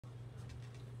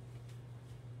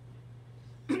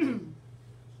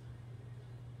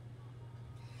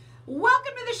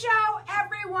Welcome to the show,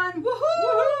 everyone. Woohoo!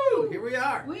 Woohoo! Here we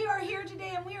are. We are here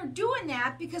today, and we are doing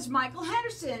that because Michael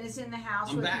Henderson is in the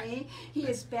house with me. He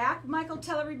is back. Michael,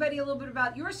 tell everybody a little bit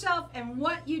about yourself and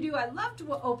what you do. I love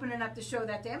to open up the show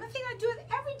that day. I think I do it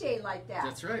every day like that.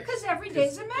 That's right. Because every day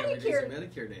is a Medicare. Every day's a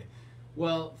Medicare day.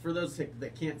 Well, for those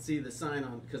that can't see the sign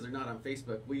on because they're not on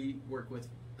Facebook, we work with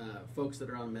folks that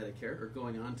are on Medicare or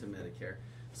going on to Medicare.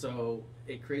 So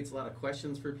it creates a lot of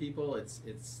questions for people. It's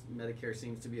Medicare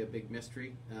seems to be a big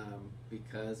mystery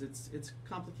because it's a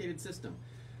complicated system.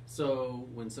 So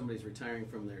when somebody's retiring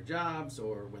from their jobs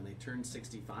or when they turn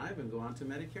 65 and go on to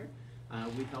Medicare,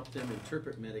 we help them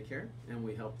interpret Medicare and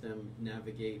we help them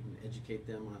navigate and educate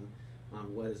them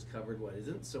on what is covered, what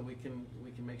isn't, so we can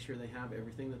make sure they have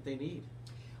everything that they need.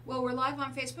 Well, we're live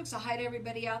on Facebook, so hi to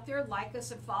everybody out there. Like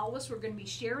us and follow us. We're going to be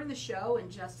sharing the show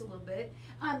in just a little bit.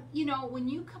 You know, when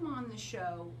you come on the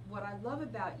show, what I love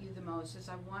about you the most is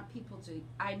I want people to,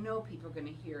 I know people are going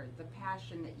to hear the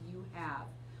passion that you have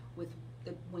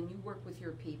when you work with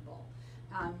your people.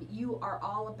 You are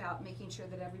all about making sure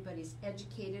that everybody's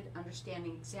educated,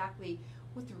 understanding exactly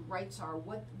what their rights are,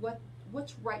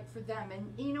 what's right for them.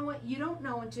 And you know what? You don't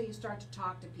know until you start to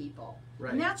talk to people.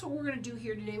 Right. And that's what we're going to do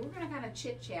here today. We're going to kind of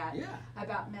chit-chat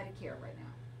about Medicare right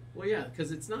now. Well, yeah,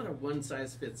 because it's not a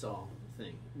one-size-fits-all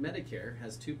thing. Medicare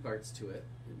has two parts to it,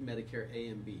 Medicare A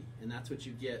and B. And that's what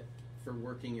you get for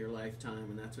working your lifetime,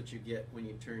 and that's what you get when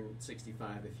you turn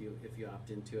 65 if you opt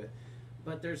into it.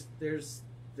 But there's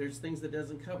things that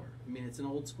doesn't cover. I mean, it's an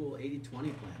old-school 80-20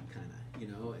 plan kind of, you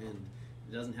know, and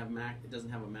it doesn't have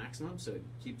a maximum, so it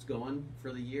keeps going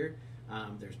for the year.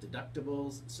 There's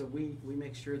deductibles, so we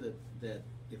make sure that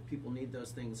if people need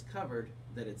those things covered,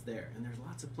 that it's there. And there's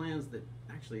lots of plans that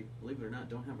actually, believe it or not,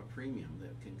 don't have a premium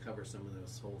that can cover some of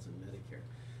those holes in Medicare.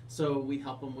 So we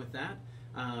help them with that.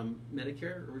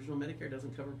 Original Medicare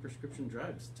doesn't cover prescription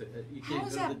drugs. You can't How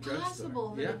is go to the that drugstore.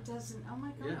 possible that it doesn't? Oh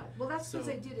my God. Yeah. Well, that's because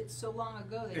they did it so long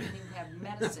ago they didn't even have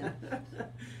medicine.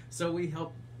 So we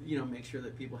help, you know, make sure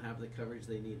that people have the coverage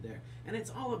they need there. And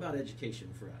it's all about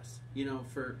education for us. You know,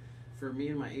 for me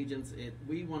and my agents,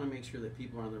 we want to make sure that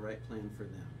people are on the right plan for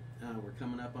them. We're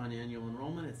coming up on annual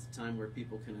enrollment. It's a time where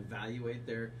people can evaluate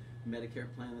their Medicare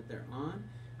plan that they're on,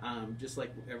 just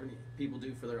like people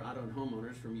do for their auto and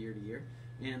homeowners from year to year.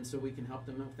 And so we can help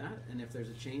them with that. And if there's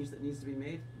a change that needs to be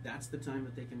made, that's the time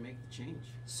that they can make the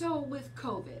change. So with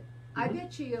COVID, I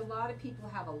bet you a lot of people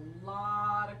have a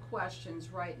lot of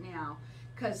questions right now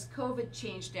because COVID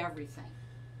changed everything.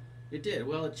 It did.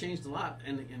 Well, it changed a lot,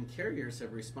 and carriers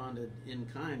have responded in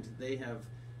kind. They have,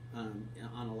 on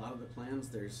a lot of the plans,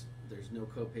 there's no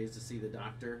co-pays to see the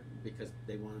doctor because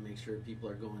they want to make sure people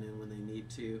are going in when they need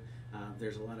to.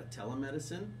 There's a lot of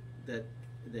telemedicine that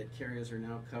carriers are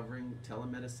now covering,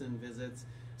 telemedicine visits,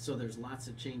 so there's lots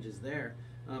of changes there.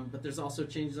 But there's also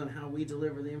changes on how we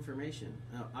deliver the information.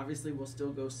 Obviously, we'll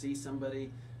still go see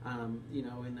somebody, you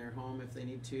know, in their home if they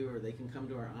need to, or they can come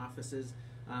to our offices.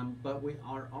 But we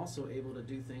are also able to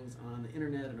do things on the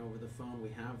internet and over the phone.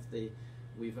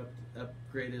 We've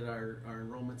upgraded our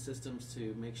enrollment systems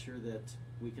to make sure that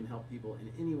we can help people in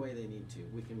any way they need to.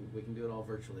 We can do it all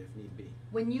virtually if need be.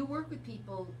 When you work with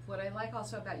people, what I like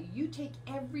also about you, you take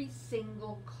every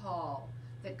single call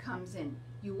that comes in.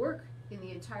 You work in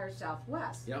the entire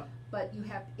Southwest, but you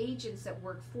have agents that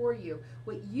work for you.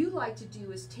 What you like to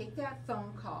do is take that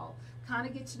phone call, kind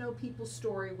of get to know people's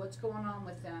story, what's going on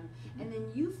with them, and then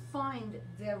you find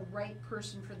the right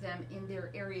person for them in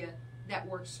their area that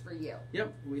works for you.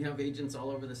 Yep, we have agents all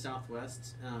over the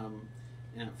Southwest,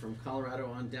 and from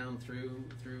Colorado on down through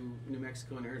New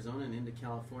Mexico and Arizona and into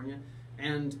California.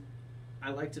 And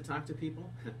I like to talk to people,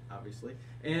 obviously,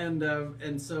 and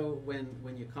so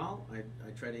when you call, I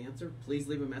try to answer. Please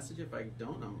leave a message. If I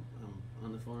don't, I'm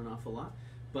on the phone an awful lot,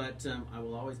 but I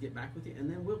will always get back with you, and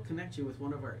then we'll connect you with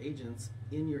one of our agents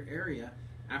in your area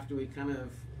after we kind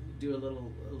of do a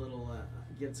little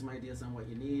get some ideas on what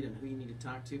you need and who you need to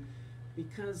talk to,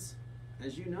 because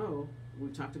as you know,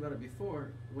 we've talked about it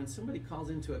before, when somebody calls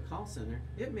into a call center,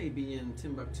 it may be in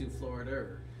Timbuktu, Florida,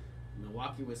 or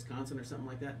Milwaukee, Wisconsin, or something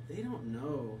like that. They don't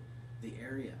know the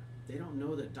area. They don't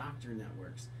know the doctor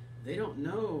networks. They don't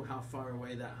know how far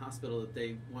away that hospital that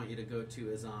they want you to go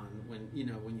to is on when you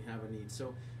have a need.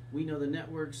 So we know the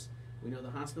networks, we know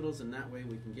the hospitals, and that way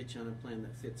we can get you on a plan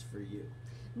that fits for you.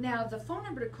 Now, the phone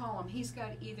number to call him, he's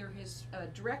got either his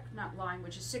direct line,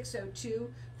 which is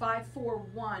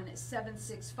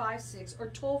 602-541-7656, or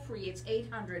toll-free, it's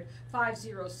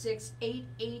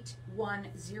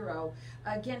 800-506-8810.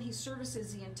 Again, he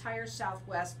services the entire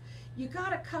Southwest. you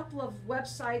got a couple of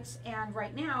websites, and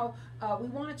right now we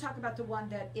want to talk about the one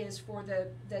that is for the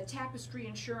Tapestry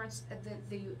Insurance,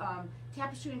 the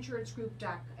Tapestry Insurance Group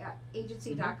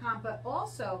agency.com, but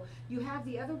also you have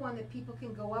the other one that people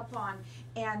can go up on,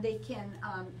 and they can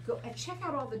go and check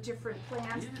out all the different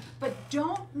plans. Yeah. But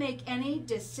don't make any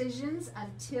decisions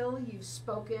until you've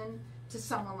spoken to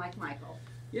someone like Michael.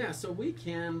 Yeah, so we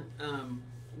can,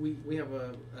 we have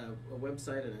a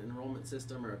website, an enrollment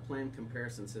system, or a plan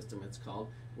comparison system it's called,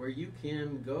 where you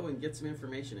can go and get some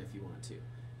information if you want to.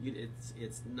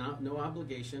 It's not no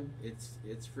obligation.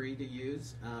 It's free to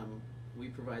use. We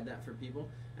provide that for people,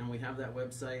 and we have that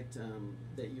website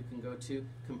that you can go to,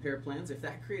 compare plans. If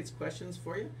that creates questions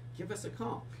for you, give us a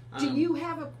call. Do you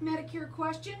have a Medicare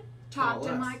question? Talk Call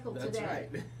to us. Michael That's today.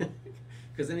 right.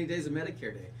 Because any day's a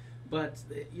Medicare day. But,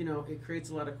 you know, it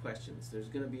creates a lot of questions. There's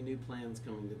going to be new plans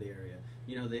coming to the area.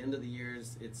 You know, the end of the year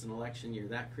it's an election year.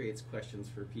 That creates questions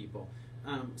for people.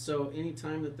 So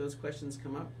anytime that those questions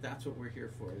come up, that's what we're here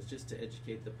for, is just to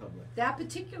educate the public. That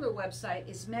particular website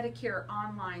is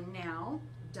MedicareOnlineNow.com.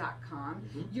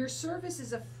 Mm-hmm. Your service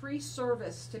is a free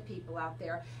service to people out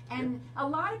there. And a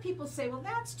lot of people say, well,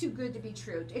 that's too good to be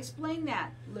true. Explain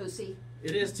that, Lucy.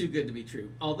 It is too good to be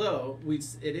true. Although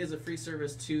it is a free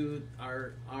service to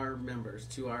our members,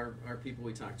 to our people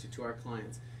we talk to our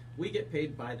clients. We get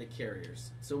paid by the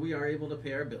carriers, so we are able to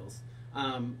pay our bills.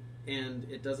 And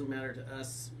it doesn't matter to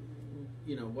us,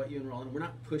 you know, what you enroll in. We're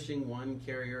not pushing one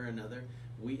carrier or another.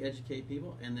 We educate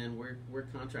people, and then we're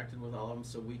contracted with all of them,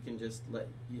 so we can just let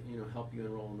you know, help you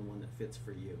enroll in the one that fits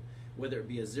for you. Whether it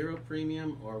be a zero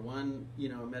premium or one, you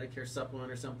know, a Medicare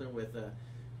supplement or something with a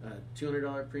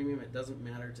 $200 premium, it doesn't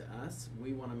matter to us.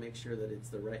 We want to make sure that it's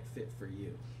the right fit for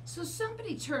you. So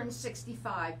somebody turns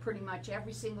 65 pretty much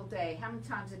every single day. How many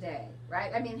times a day,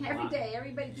 right? I mean, every day,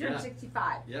 everybody turns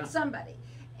 65. Yeah. Somebody.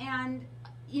 And,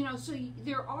 you know, so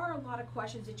there are a lot of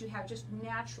questions that you have just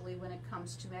naturally when it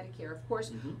comes to Medicare. Of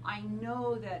course, I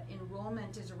know that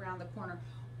enrollment is around the corner.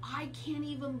 I can't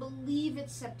even believe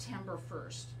it's September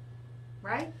 1st,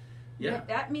 right? Yeah.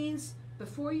 That means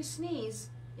before you sneeze,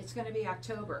 it's going to be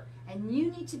October. And you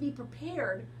need to be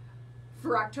prepared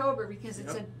for October because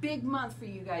it's a big month for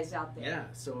you guys out there. Yeah,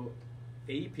 so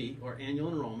AEP, or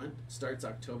annual enrollment, starts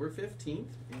October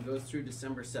 15th and goes through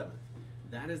December 7th.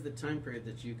 That is the time period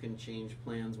that you can change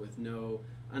plans with no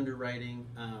underwriting.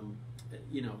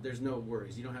 You know, there's no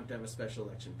worries. You don't have to have a special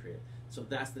election period. So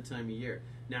that's the time of year.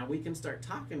 Now we can start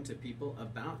talking to people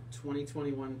about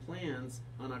 2021 plans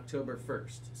on October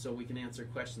 1st, so we can answer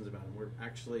questions about them. We're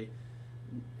actually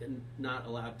not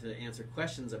allowed to answer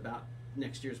questions about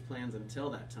next year's plans until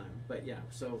that time. But yeah,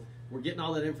 so we're getting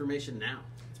all that information now.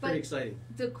 It's pretty exciting.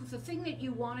 The thing that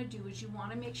you want to do is you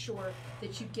want to make sure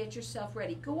that you get yourself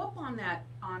ready. Go up on that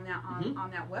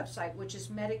website, which is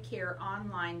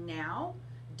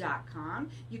MedicareOnlineNow.com.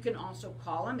 You can also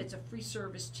call him. It's a free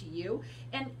service to you,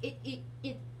 and he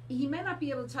may not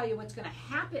be able to tell you what's going to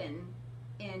happen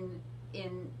in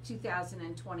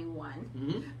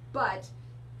 2021, but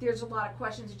there's a lot of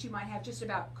questions that you might have just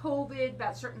about COVID,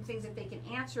 about certain things that they can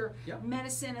answer,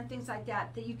 medicine and things like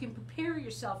that, that you can prepare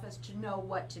yourself as to know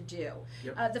what to do.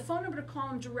 The phone number to call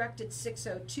them direct at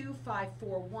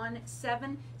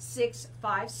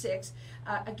 602-541-7656.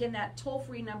 Again, that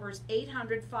toll-free number is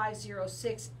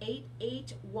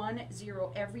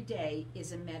 800-506-8810. Every day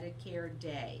is a Medicare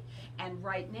day. And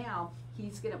right now,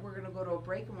 we're going to go to a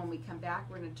break, and when we come back,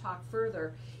 we're going to talk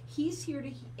further. He's here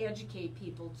to educate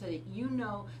people, so that you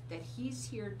know that he's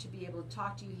here to be able to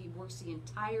talk to you. He works the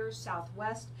entire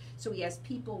Southwest, so he has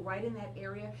people right in that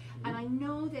area. And I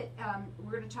know that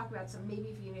we're going to talk about maybe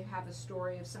if you have a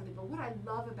story of some people. What I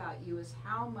love about you is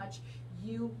how much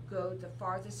you go the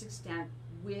farthest extent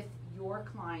with your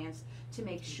clients to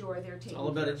make sure they're taken care of. It's all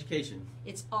about education.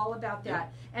 It's all about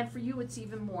that. And for you, it's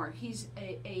even more. He's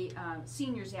a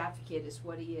seniors advocate is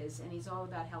what he is, and he's all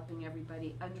about helping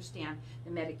everybody understand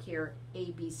the Medicare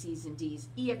A, B, C's, and D's,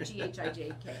 E, F, G, H, I,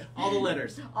 J, K. All the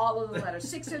letters. All of the letters.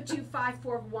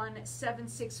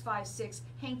 602-541-7656.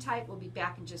 Hang tight. We'll be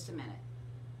back in just a minute.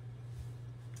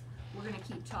 We're going to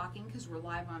keep talking because we're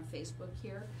live on Facebook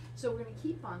here. So we're going to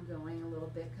keep on going a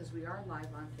little bit because we are live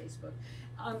on Facebook.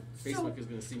 Facebook is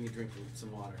going to see me drinking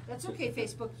some water. That's okay,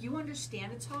 Facebook. You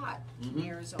understand it's hot in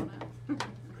Arizona.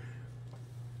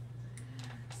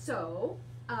 So,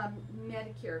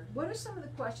 Medicare. What are some of the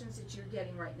questions that you're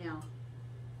getting right now?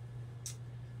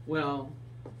 Well,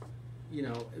 you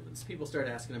know, people start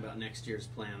asking about next year's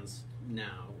plans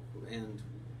now, and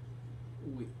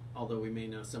although we may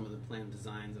know some of the plan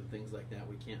designs and things like that,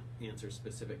 we can't answer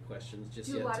specific questions just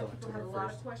yet until October 1st. Do a lot of people have a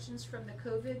lot of questions from the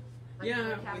COVID? Like yeah,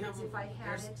 what happens if I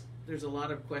had it? there's a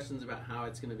lot of questions about how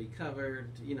it's going to be covered,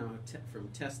 from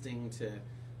testing to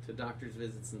doctor's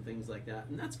visits and things like that,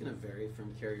 and that's going to vary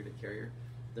from carrier to carrier.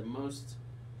 The most,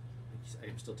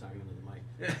 I'm still talking into the mic.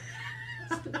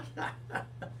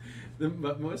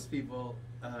 But most people,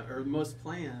 or most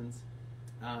plans,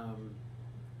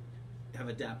 have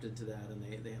adapted to that, and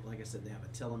they like I said, they have a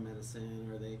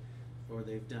telemedicine, or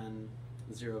they've done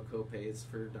zero copays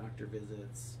for doctor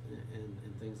visits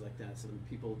and things like that, so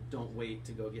people don't wait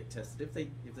to go get tested. If they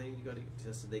need to go to get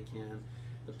tested, they can.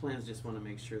 The plans just want to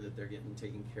make sure that they're getting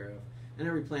taken care of, and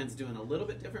every plan's doing a little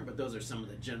bit different, but those are some of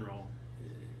the general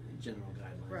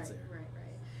guidelines there.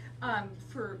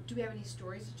 Right. Do we have any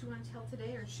stories that you want to tell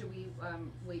today, or should we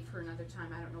wait for another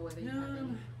time? I don't know whether you have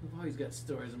any. We've always got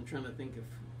stories. I'm trying to think of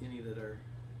any that are,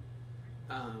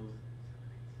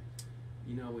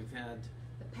 we've had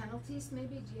the penalties.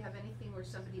 Maybe, do you have anything where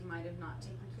somebody might have not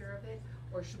taken care of it,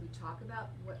 or should we talk about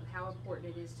how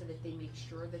important it is that they make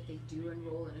sure that they do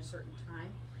enroll in a certain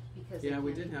time? Because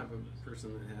we did have a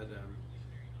person that had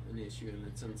an issue in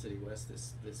the Sun City West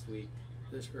this week,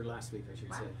 last week I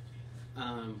should say.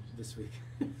 This week.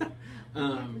 I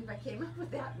can't believe I came up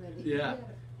with that many. Yeah,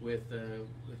 with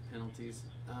penalties.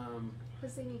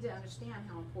 Because they need to understand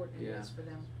how important it is for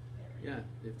them. Yeah,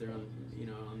 if they're on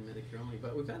Medicare only.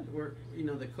 But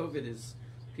the COVID is,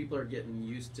 people are getting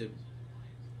used to,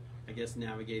 I guess,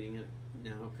 navigating it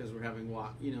now, because we're having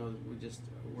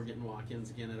we're getting walk-ins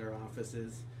again at our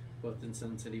offices, both in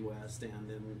Sun City West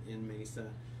and in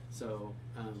Mesa. So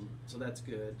that's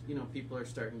good. People are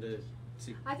starting to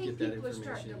I think get people that are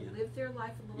starting to again. live their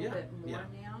life a little bit more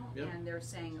now, Yep. and they're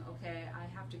saying, okay, I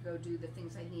have to go do the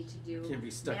things I need to do. I can't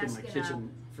be stuck in my kitchen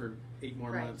for 8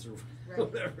 more months or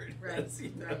whatever it is.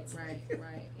 Right.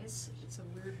 It's a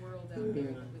weird world out there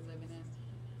that we're living in.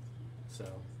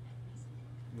 So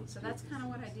that's kind of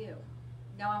what I do.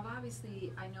 Now, I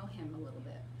know him a little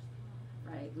bit,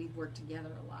 right? We've worked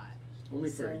together a lot. Only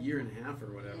for a year and a half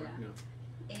or whatever.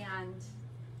 Yeah. And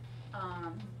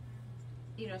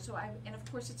and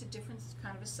of course it's a different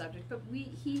kind of a subject, but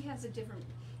he has a different,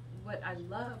 what I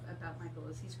love about Michael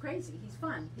is he's crazy, he's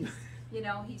fun,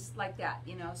 he's like that,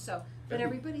 so, but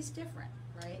everybody's different,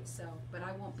 right? So, but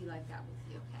I won't be like that with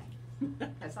you,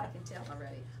 okay? As I can tell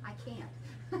already. I can't.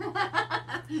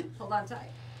 Hold on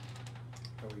tight.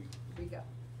 Here we go.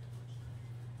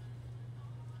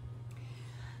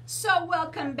 So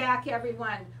welcome back,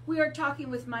 everyone. We are talking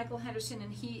with Michael Henderson,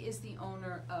 and he is the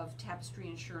owner of Tapestry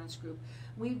Insurance Group.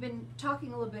 We've been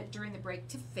talking a little bit during the break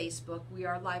to Facebook. We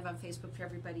are live on Facebook for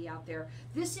everybody out there.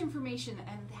 This information,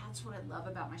 and that's what I love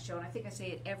about my show, and I think I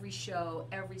say it every show,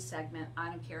 every segment. I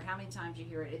don't care how many times you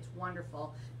hear it. It's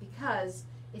wonderful because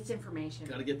it's information.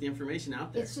 Got to get the information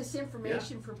out there. It's just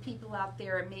information for people out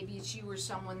there, and maybe it's you or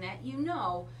someone that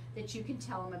that you can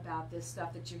tell them about this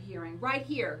stuff that you're hearing right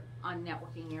here on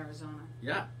Networking Arizona.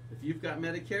 Yeah, if you've got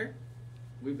Medicare,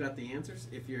 we've got the answers.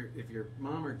 If your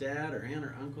mom or dad or aunt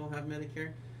or uncle have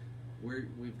Medicare,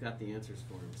 we've got the answers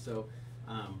for them. So,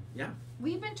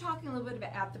 We've been talking a little bit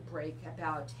at the break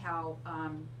about how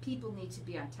people need to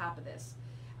be on top of this.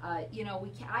 I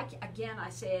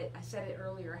said it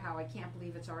earlier, how I can't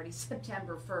believe it's already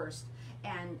September 1st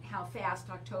and how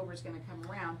fast October is going to come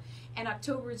around. And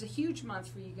October is a huge month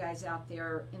for you guys out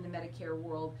there in the Medicare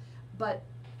world. But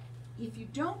if you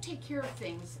don't take care of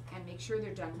things and make sure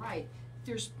they're done right,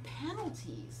 there's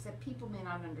penalties that people may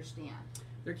not understand.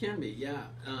 There can be, yeah.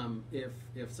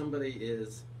 If somebody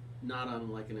is not on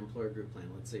like an employer group plan,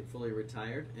 let's say fully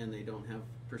retired, and they don't have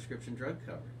prescription drug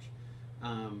coverage,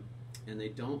 and they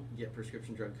don't get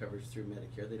prescription drug coverage through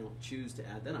Medicare, they don't choose to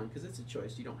add that on because it's a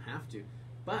choice. You don't have to.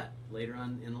 But later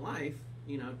on in life,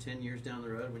 10 years down the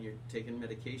road when you're taking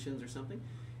medications or something,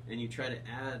 and you try to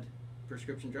add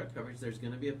prescription drug coverage, there's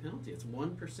going to be a penalty. It's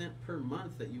 1% per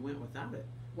month that you went without it.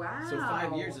 Wow. So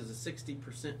 5 years is a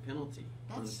 60% penalty.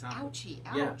 That's on top. Ouchie,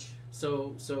 ouch. Yeah.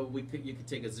 So you could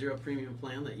take a zero premium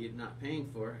plan that you're not paying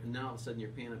for, and now all of a sudden you're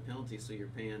paying a penalty, so you're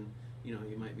paying, you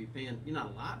might be paying, not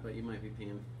a lot, but you might be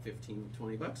paying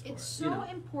 $15-20 for it. It's so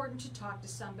important to talk to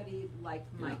somebody like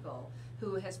Michael,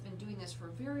 who has been doing this for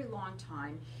a very long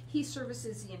time. He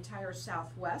services the entire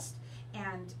Southwest,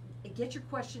 and get your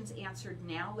questions answered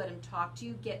now. Let him talk to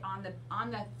you. Get on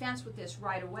the fence with this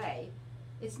right away.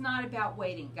 It's not about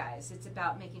waiting, guys. It's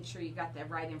about making sure you got the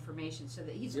right information, so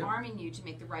that he's arming you to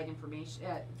make the right information,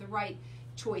 the right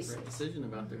choices. Right decision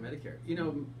about their Medicare.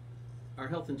 Our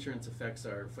health insurance affects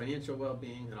our financial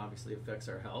well-being, and obviously affects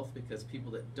our health, because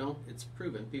people that don't, it's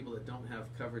proven, people that don't have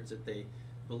coverage that they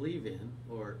believe in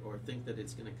or think that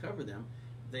it's going to cover them,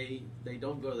 they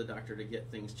don't go to the doctor to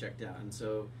get things checked out. And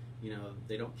so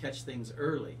they don't catch things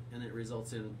early, and it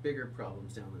results in bigger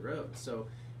problems down the road. So,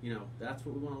 that's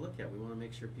what we want to look at. We want to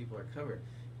make sure people are covered.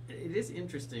 It is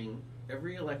interesting,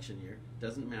 every election year,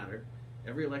 doesn't matter,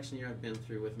 every election year I've been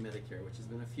through with Medicare, which has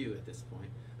been a few at this point,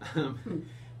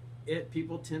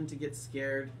 people tend to get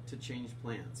scared to change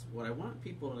plans. What I want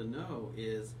people to know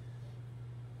is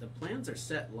the plans are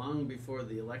set long before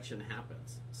the election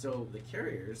happens. So the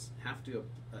carriers have to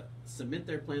submit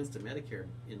their plans to Medicare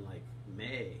in like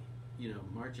May,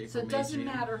 March, April, So it May, doesn't June.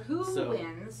 matter who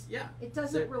wins. Yeah. It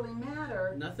doesn't really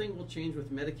matter. Nothing will change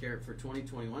with Medicare for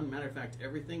 2021. Matter of fact,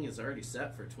 everything is already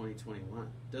set for 2021.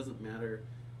 Doesn't matter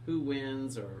who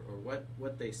wins or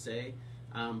what they say.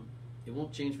 It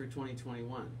won't change for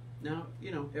 2021. Now,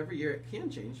 every year it can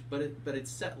change, but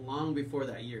it's set long before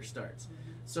that year starts.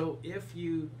 So if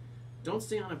you don't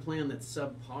stay on a plan that's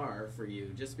subpar for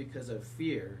you just because of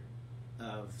fear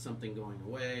of something going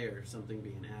away or something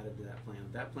being added to that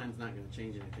plan's not going to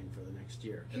change anything for the next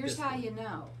year. Here's how you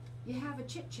know. You have a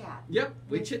chit-chat. Yep,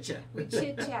 we chit-chat. We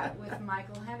chit-chat with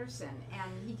Michael Henderson,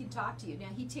 and he can talk to you. Now,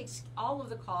 he takes all of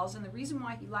the calls, and the reason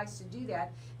why he likes to do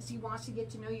that is he wants to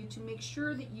get to know you to make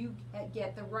sure that you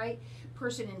get the right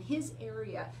person in his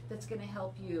area that's going to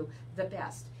help you the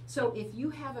best. So if you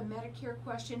have a Medicare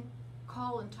question,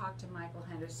 call and talk to Michael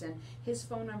Henderson. His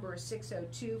phone number is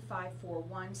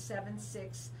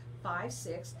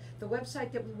 602-541-7656. The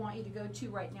website that we want you to go to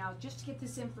right now, just to get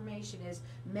this information, is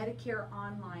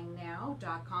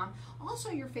MedicareOnlineNow.com.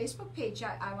 Also, your Facebook page,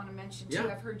 I want to mention too.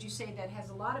 Yeah. I've heard you say that has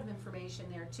a lot of information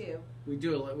there too. We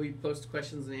do a lot. We post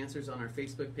questions and answers on our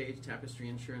Facebook page, Tapestry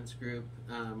Insurance Group.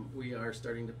 We are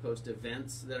starting to post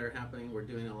events that are happening. We're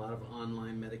doing a lot of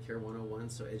online Medicare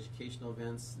 101, so educational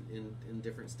events in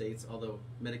different states, although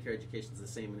Medicare education is the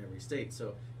same in every state.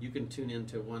 So you can tune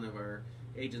into one of our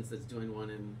agents that's doing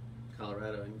one in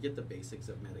Colorado and get the basics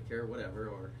of Medicare,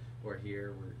 whatever, or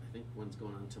here, I think one's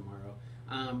going on tomorrow.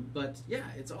 But yeah,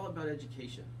 it's all about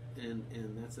education, and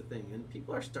that's the thing. And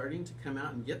people are starting to come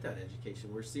out and get that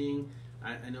education. We're seeing,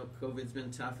 I know COVID's been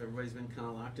tough, everybody's been kind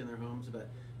of locked in their homes, but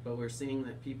we're seeing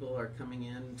that people are coming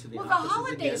in to the offices the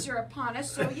holidays again. are upon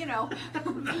us, so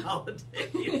The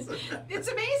holidays. it's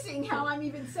amazing how I'm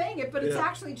even saying it, but it's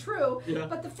actually true. Yeah.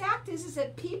 But the fact is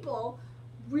that people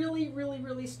really, really,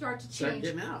 really start to change. Start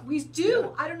getting out. We do. Yeah.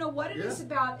 I don't know what it is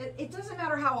about it. It doesn't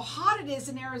matter how hot it is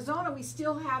in Arizona. We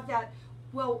still have that.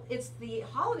 Well, it's the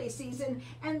holiday season,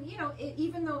 and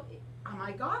even though, oh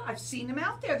my God, I've seen them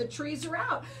out there. The trees are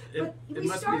out, but we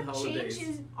start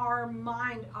changing our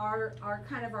mind, our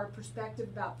kind of our perspective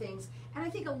about things. And I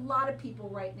think a lot of people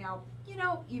right now,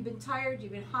 you've been tired,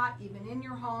 you've been hot, you've been in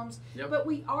your homes, but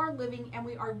we are living and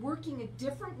we are working a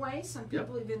different way. Some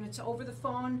people even it's over the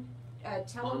phone.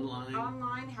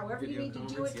 Online, however you need to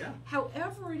do it,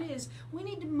 however it is, we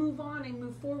need to move on and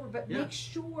move forward, but make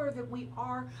sure that we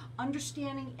are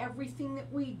understanding everything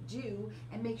that we do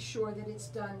and make sure that it's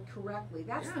done correctly.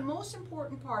 That's the most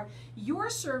important part.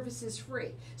 Your service is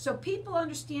free. So people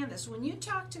understand this. When you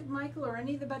talk to Michael or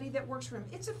anybody that works for him,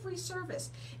 it's a free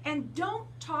service. And don't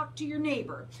talk to your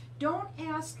neighbor. Don't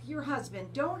ask your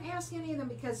husband. Don't ask any of them,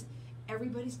 because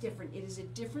everybody's different. It is a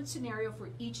different scenario for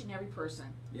each and every person.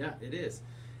 Yeah, it is.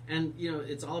 And,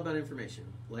 it's all about information.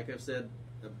 Like I've said,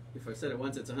 if I've said it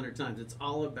once, it's 100 times. It's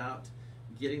all about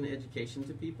getting the education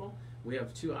to people. We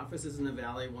have 2 offices in the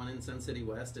Valley, one in Sun City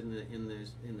West in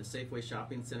the Safeway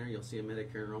Shopping Center. You'll see a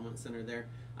Medicare Enrollment Center there.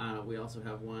 We also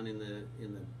have one in the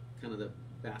kind of the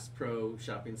Bass Pro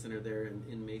Shopping Center there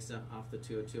in Mesa off the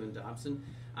 202 in Dobson.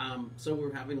 So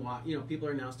we're having people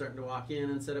are now starting to walk in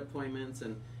and set appointments,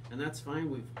 and that's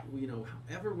fine.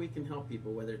 However we can help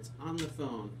people, whether it's on the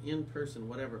phone, in person,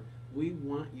 whatever, we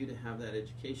want you to have that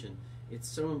education. It's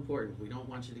so important. We don't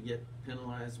want you to get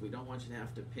penalized. We don't want you to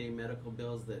have to pay medical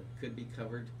bills that could be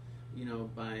covered,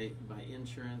 by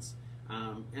insurance.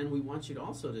 And we want you to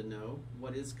also to know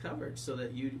what is covered, so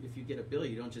that if you get a bill,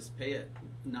 you don't just pay it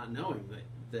not knowing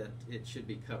that it should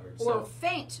be covered. Or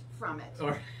faint from it.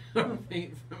 Or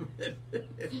faint from it.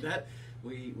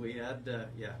 We had a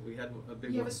big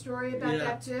one. You have a story about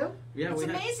that too? Yeah, it's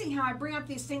amazing how I bring up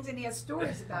these things and he has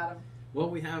stories about them. Well,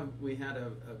 we had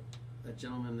a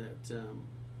gentleman that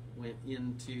went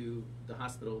into the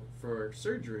hospital for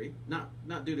surgery, not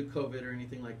due to COVID or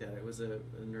anything like that. It was a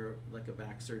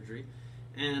back surgery,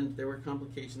 and there were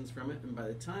complications from it. And by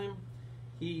the time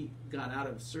he got out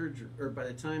of surgery, or by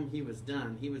the time he was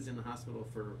done, he was in the hospital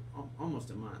for almost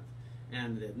a month.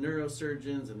 And the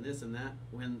neurosurgeons and this and that.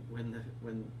 When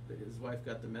his wife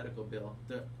got the medical bill,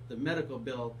 the medical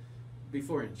bill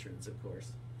before insurance, of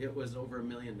course, it was over $1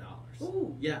 million.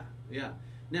 Ooh. Yeah.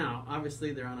 Now,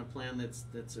 obviously, they're on a plan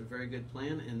that's a very good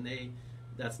plan, and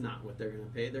That's not what they're going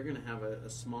to pay. They're going to have a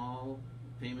small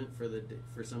payment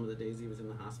for some of the days he was in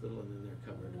the hospital, and then they're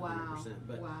covered 100%.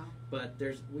 But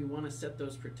we want to set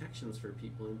those protections for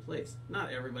people in place.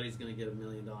 Not everybody's going to get $1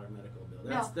 million medical bill.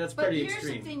 That's pretty extreme. But here's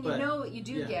the thing, you know what you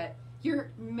do get.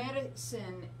 Your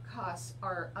medicine costs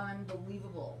are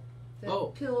unbelievable.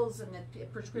 The pills and the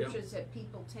prescriptions that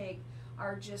people take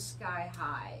are just sky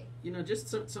high. You know, just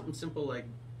something simple like,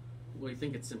 well, you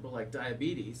think it's simple, like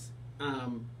diabetes.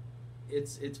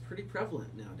 It's pretty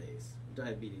prevalent nowadays,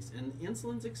 diabetes, and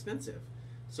insulin's expensive.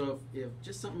 So if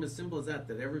just something as simple as that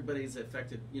everybody's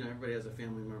affected, you know, everybody has a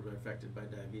family member affected by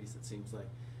diabetes, it seems like,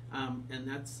 and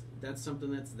that's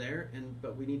something that's there,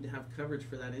 but we need to have coverage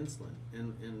for that insulin,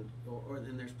 and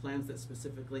there's plans that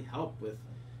specifically help with,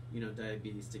 you know,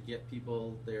 diabetes, to get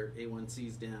people their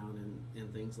A1Cs down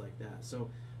and things like that. So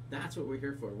that's what we're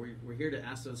here for. We're here to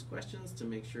ask those questions to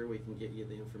make sure we can get you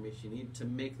the information you need to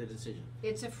make the decision.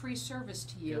 It's a free service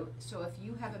to you. Yep. So if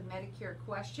you have a Medicare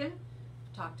question,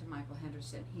 talk to Michael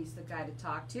Henderson. He's the guy to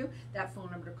talk to. That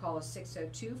phone number to call is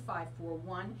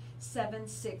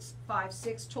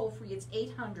 602-541-7656. Toll free, it's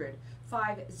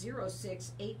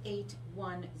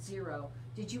 800-506-8810.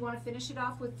 Did you want to finish it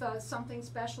off with something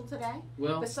special today?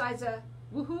 Well, besides a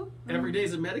woohoo? Every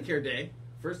day's a Medicare day.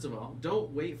 First of all,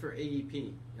 don't wait for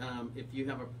AEP. If you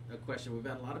have a question, we've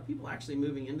had a lot of people actually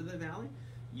moving into the Valley.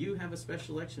 You have a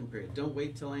special election period. Don't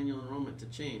wait till annual enrollment to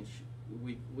change.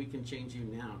 We can change you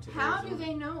now. How do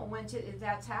they know when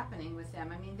that's happening with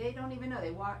them? I mean, they don't even know.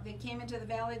 They came into the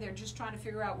Valley. They're just trying to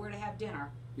figure out where to have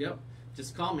dinner. Yep.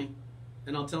 Just call me,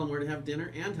 and I'll tell them where to have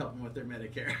dinner and help them with their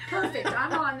Medicare. Perfect.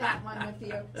 I'm on that one with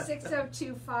you.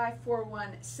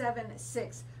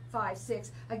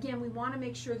 602-541-7656. Again, we want to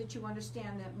make sure that you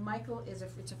understand that Michael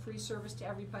it's a free service to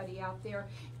everybody out there,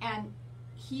 and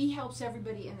he helps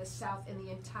everybody in the South, in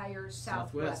the entire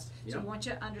Southwest. Yep. So we want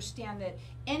you to understand that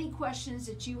any questions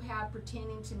that you have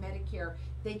pertaining to Medicare,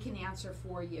 they can answer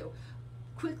for you.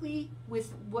 Quickly,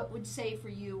 with what would say for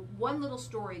you, one little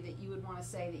story that you would want to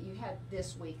say that you had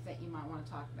this week that you might want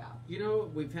to talk about. You know,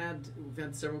 we've had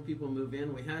several people move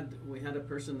in. We had a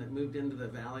person that moved into the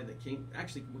Valley that came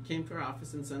to our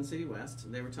office in Sun City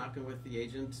West. They were talking with the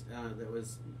agent that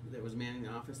was manning the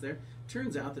office there.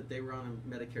 Turns out that they were on a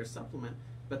Medicare supplement,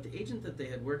 but the agent that they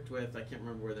had worked with, I can't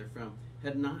remember where they're from,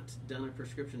 had not done a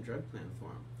prescription drug plan for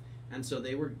them. And so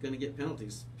they were going to get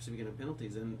penalties, speaking of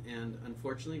penalties, and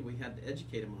unfortunately we had to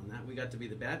educate them on that. We got to be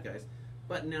the bad guys,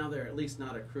 but now they're at least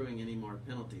not accruing any more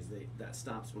penalties. That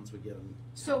stops once we get them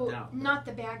out. Not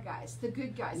the bad guys, the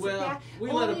good guys. Well,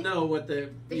 we let them know what they're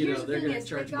going to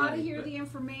charge they got to hear the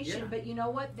information, but you know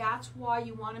what? That's why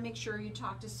you want to make sure you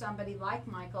talk to somebody like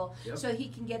Michael, so he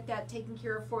can get that taken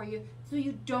care of for you, so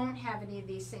you don't have any of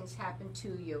these things happen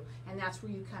to you, and that's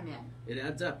where you come in. It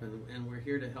adds up, and we're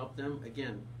here to help them.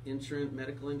 Again,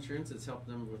 medical insurance has helped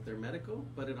them with their medical,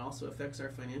 but it also affects our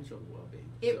financial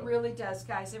well-being. It really does,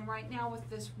 guys, and right now with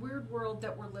this weird world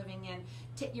that we're living in,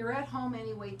 you're at home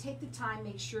anyway, take the time,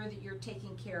 make sure that you're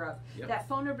taken care of. Yep. That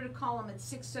phone number to call them at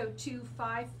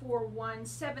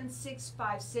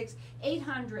 602-541-7656,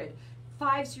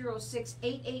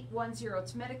 800-506-8810.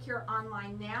 It's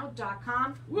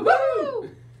MedicareOnlineNow.com.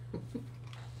 Woohoo!